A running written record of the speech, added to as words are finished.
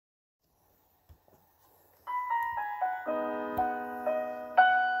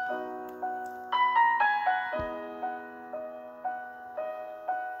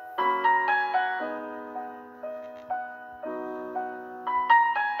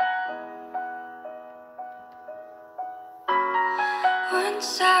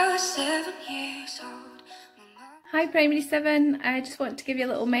Once I was 7 years old. Hi Primary 7, I just want to give you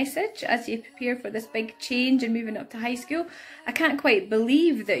a little message as you prepare for this big change and moving up to high school. I can't quite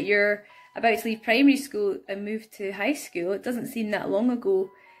believe that you're about to leave primary school and move to high school. It doesn't seem that long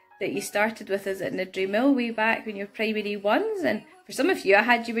ago that you started with us at Niddrie Mill way back when you were primary 1s, and for some of you I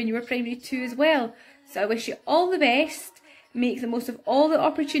had you when you were primary 2 as well. So I wish you all the best, make the most of all the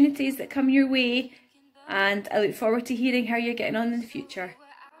opportunities that come your way, and I look forward to hearing how you're getting on in the future.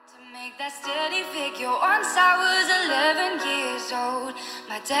 Make that steady figure. Once I was 11 years old,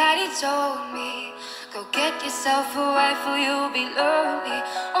 my daddy told me, go get yourself a wife or you'll be lonely.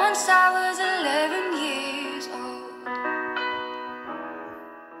 Once I was 11 years old.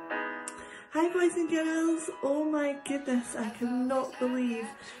 Hi boys and girls, oh my goodness, I cannot believe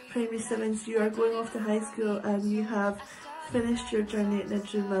primary 7s, you are going off to high school and you have finished your journey at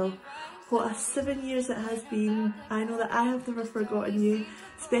Niddrie Mill. What a 7 years it has been. I know that I have never forgotten you,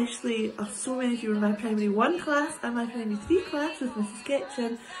 especially so many of you were in my primary 1 class and my primary 3 class with Mrs.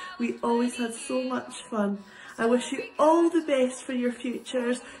 Kitchen. We always had so much fun. I wish you all the best for your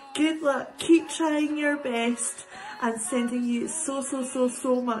futures. Good luck, keep trying your best, and sending you so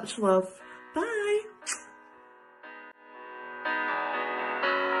much love. Bye!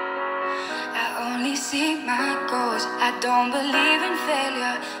 I only see my goals, I don't believe in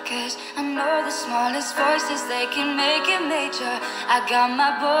failure, cause I know the smallest voices, they can make it major. I got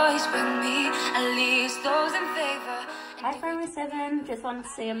my boys with me, at least those in favor. Hi Primary 7, just wanted to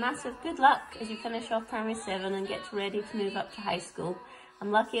say a massive good luck as you finish off Primary 7 and get ready to move up to high school.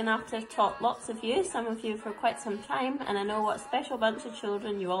 I'm lucky enough to have taught lots of you, some of you for quite some time, and I know what a special bunch of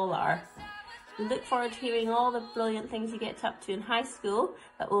children you all are. We look forward to hearing all the brilliant things you get up to in high school,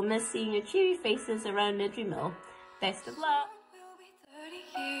 but we'll miss seeing your cheery faces around Niddrie Mill. Best of luck! We'll be 30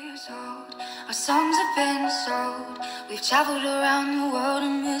 years old. Our songs have been sold. We've travelled around the world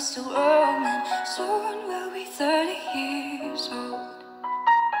and missed the world, and soon we'll be 30 years old.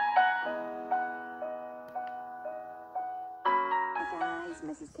 Hi guys,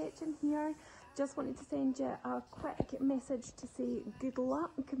 Mrs. Kitchen here. Just wanted to send you a quick message to say good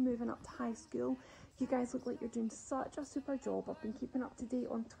luck moving up to high school. You guys look like you're doing such a super job. I've been keeping up to date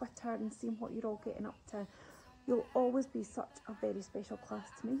on Twitter and seeing what you're all getting up to. You'll always be such a very special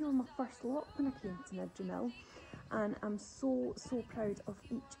class to me. You were my first lot when I came to Niddrie Mill, and I'm so proud of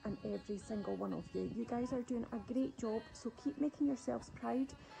each and every single one of you. You guys are doing a great job, so keep making yourselves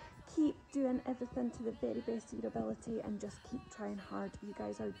proud. Keep doing everything to the very best of your ability and just keep trying hard. You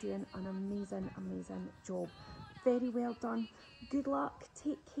guys are doing an amazing job. Very well done. Good luck.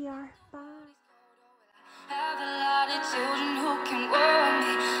 Take care. Bye. Have a lot of children who can warm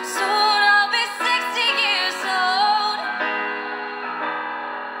me. Soon I'll be 60 years old.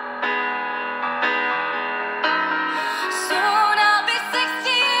 Soon I'll be 60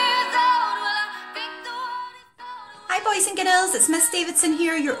 years old. Well, I think the world is old. Hi boys and girls, it's Miss Davidson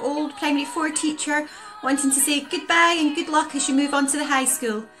here, your old primary 4 teacher, wanting to say goodbye and good luck as you move on to the high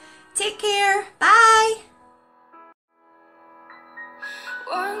school. Take care, bye!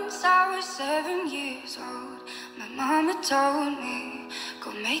 Once I was 7 years old, my mama told me,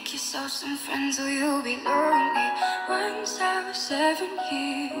 go make yourself some friends or you'll be lonely. Once I was 7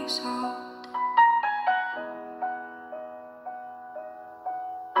 years old.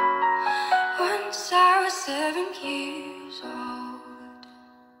 Once I was 7 years old.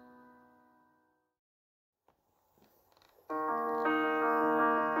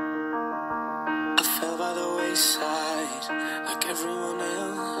 I fell by the wayside, like everyone else.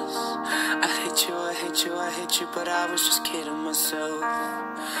 I hate you, but I was just kidding myself.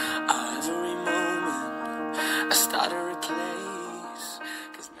 Every moment I start to replace.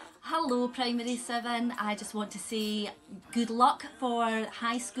 Hello Primary 7, I just want to say good luck for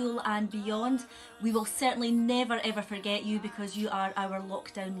high school and beyond. We will certainly never ever forget you because you are our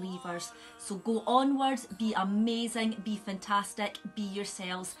lockdown leavers. So go onwards, be amazing, be fantastic, be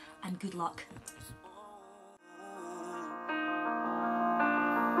yourselves, and good luck.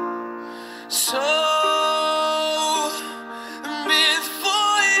 So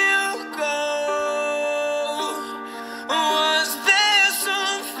before you go, was there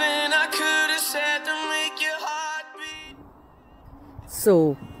something I could have said to make your heart beat?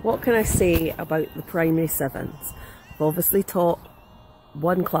 So what can I say about the primary 7s? I've obviously taught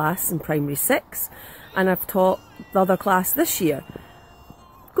one class in primary 6 and I've taught the other class this year.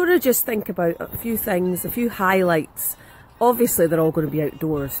 I'm going to just think about a few things, a few highlights. Obviously they're all going to be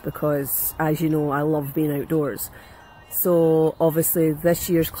outdoors because, as you know, I love being outdoors. So obviously this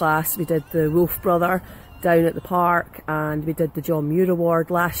year's class we did the Wolf Brother down at the park and we did the John Muir Award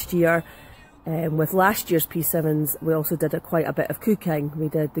last year. With last year's P7s, we also did quite a bit of cooking. We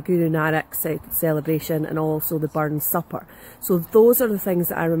did the Guru Nanak celebration and also the Burns Supper. So those are the things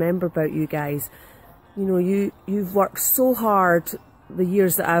that I remember about you guys. You know, you've worked so hard the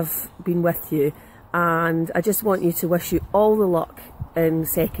years that I've been with you, and I just want you to wish you all the luck in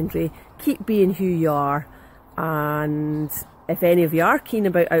secondary. Keep being who you are, and if any of you are keen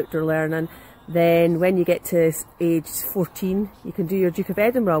about outdoor learning, then when you get to age 14, you can do your Duke of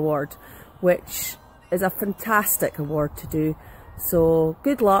Edinburgh Award, which is a fantastic award to do. So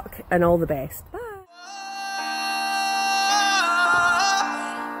good luck and all the best. Bye.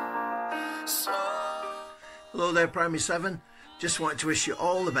 Hello there, Primary 7. Just wanted to wish you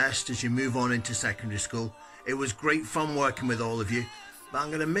all the best as you move on into secondary school. It was great fun working with all of you, but I'm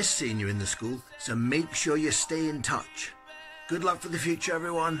going to miss seeing you in the school, so make sure you stay in touch. Good luck for the future,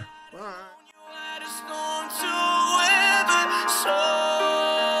 everyone. Bye.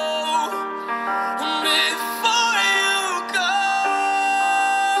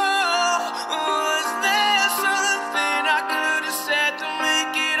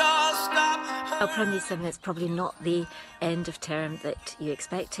 Well, Primary 7, it's probably not the end of term that you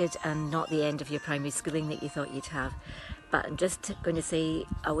expected and not the end of your primary schooling that you thought you'd have. But I'm just going to say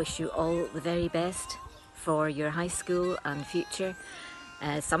I wish you all the very best for your high school and future.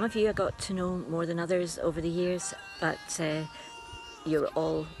 Some of you I got to know more than others over the years, but you're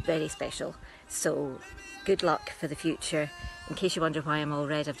all very special. So good luck for the future. In case you wonder why I'm all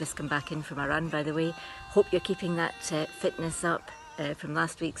red, I've just come back in from a run, by the way. Hope you're keeping that fitness up from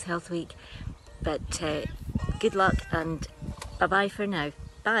last week's Health Week. But good luck and bye-bye for now.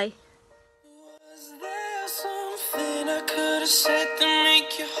 Bye. Was there something I could have said to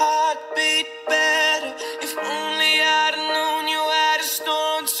make your heart beat better? If only I'd have known you had a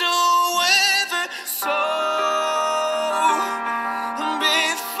storm to weather. So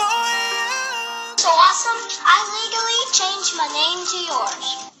before you... So awesome, I legally changed my name to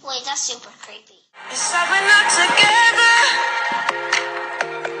yours. Wait, that's super creepy. It's like we're not together,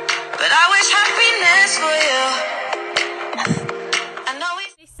 but I wish happiness for you. I know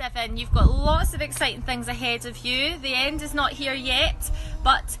it's 7, you've got lots of exciting things ahead of you. The end is not here yet,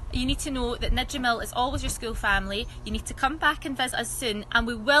 but you need to know that Niddrie Mill is always your school family. You need to come back and visit us soon, and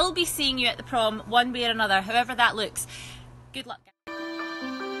we will be seeing you at the prom one way or another, however that looks. Good luck, guys.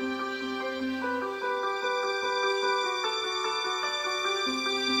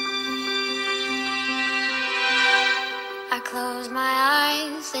 I close my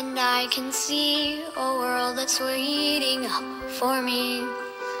eyes and I can see a world that's waiting up for me.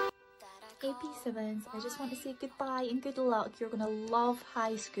 Hey P7s, I just want to say goodbye and good luck. You're going to love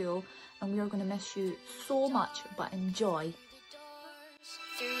high school and we're going to miss you so much, but enjoy.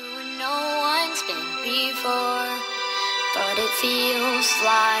 Through where no one's been before, but it feels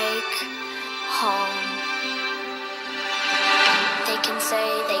like home. They can say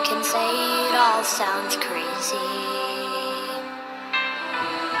it all sounds crazy.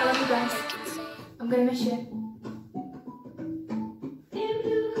 I love you guys. I'm going to miss you.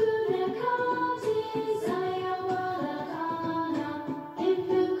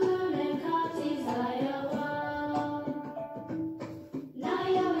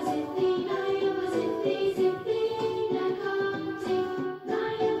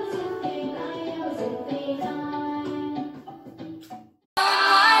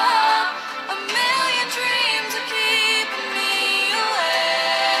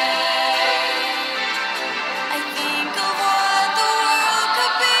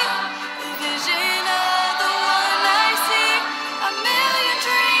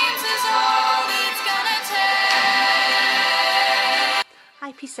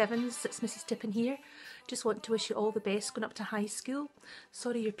 P7s, it's Mrs. Tippin here. Just want to wish you all the best going up to high school.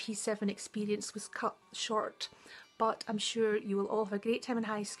 Sorry your P7 experience was cut short, but I'm sure you will all have a great time in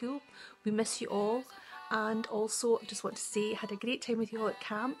high school. We miss you all, and also I just want to say I had a great time with you all at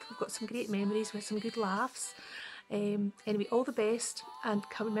camp. We've got some great memories with some good laughs. Anyway, all the best, and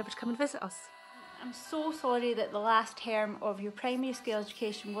remember to come and visit us. I'm so sorry that the last term of your primary school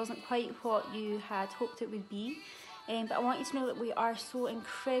education wasn't quite what you had hoped it would be. But I want you to know that we are so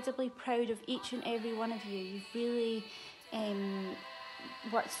incredibly proud of each and every one of you. You've really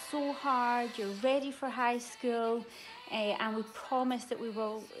worked so hard, you're ready for high school, and we promise that it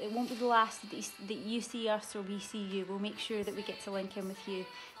won't be the last that you see us or we see you. We'll make sure that we get to link in with you,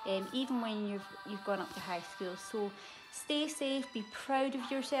 even when you've gone up to high school. So stay safe, be proud of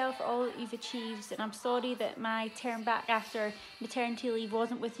yourself, all that you've achieved, and I'm sorry that my term back after maternity leave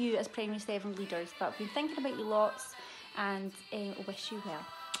wasn't with you as Primary 7 leaders, but I've been thinking about you lots and wish you well.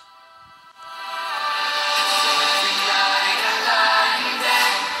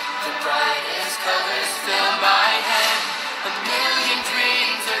 the brightest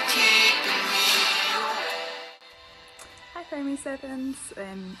primary sevens.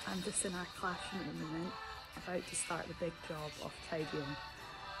 I'm just in our classroom at the moment, about to start the big job of tidying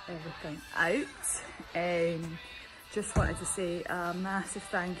everything out. Just wanted to say a massive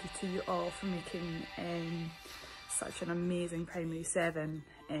thank you to you all for making such an amazing primary 7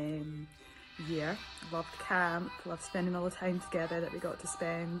 year. Loved camp, loved spending all the time together that we got to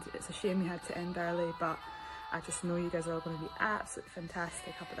spend. It's a shame we had to end early, but I just know you guys are all going to be absolutely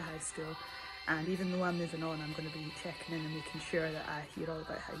fantastic up at the high school. And even though I'm moving on, I'm going to be checking in and making sure that I hear all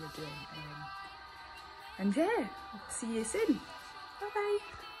about how you're doing. And yeah, I'll see you soon. Bye bye.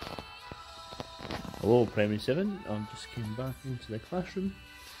 Hello Primary 7, I'm just came back into the classroom,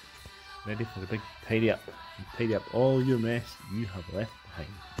 ready for the big tidy up. Tidy up all your mess you have left behind.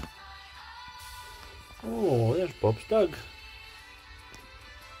 Oh, there's Bob's dog.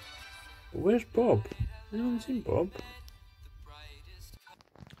 Where's Bob? Anyone seen Bob?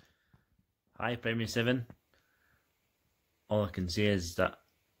 Hi Primary 7. All I can say is that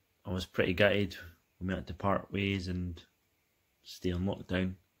I was pretty gutted when we had to part ways and stay on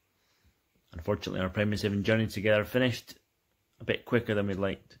lockdown. Unfortunately our Primary 7 journey together finished a bit quicker than we'd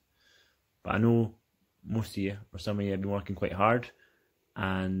liked. But I know most of you, or some of you, have been working quite hard,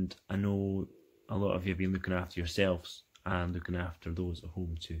 and I know a lot of you have been looking after yourselves and looking after those at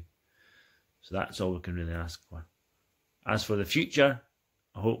home too. So that's all we can really ask for. As for the future,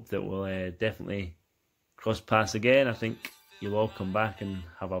 I hope that we'll definitely cross paths again. I think you'll all come back and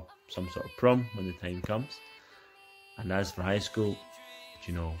have some sort of prom when the time comes. And as for high school,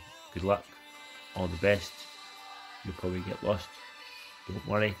 you know, good luck, all the best. You'll probably get lost. Don't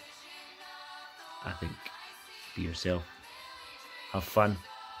worry. I think be yourself. Have fun.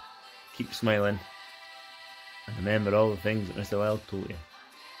 Keep smiling. And remember all the things that Mr. Wild told you.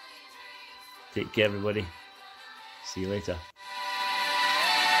 Take care everybody. See you later.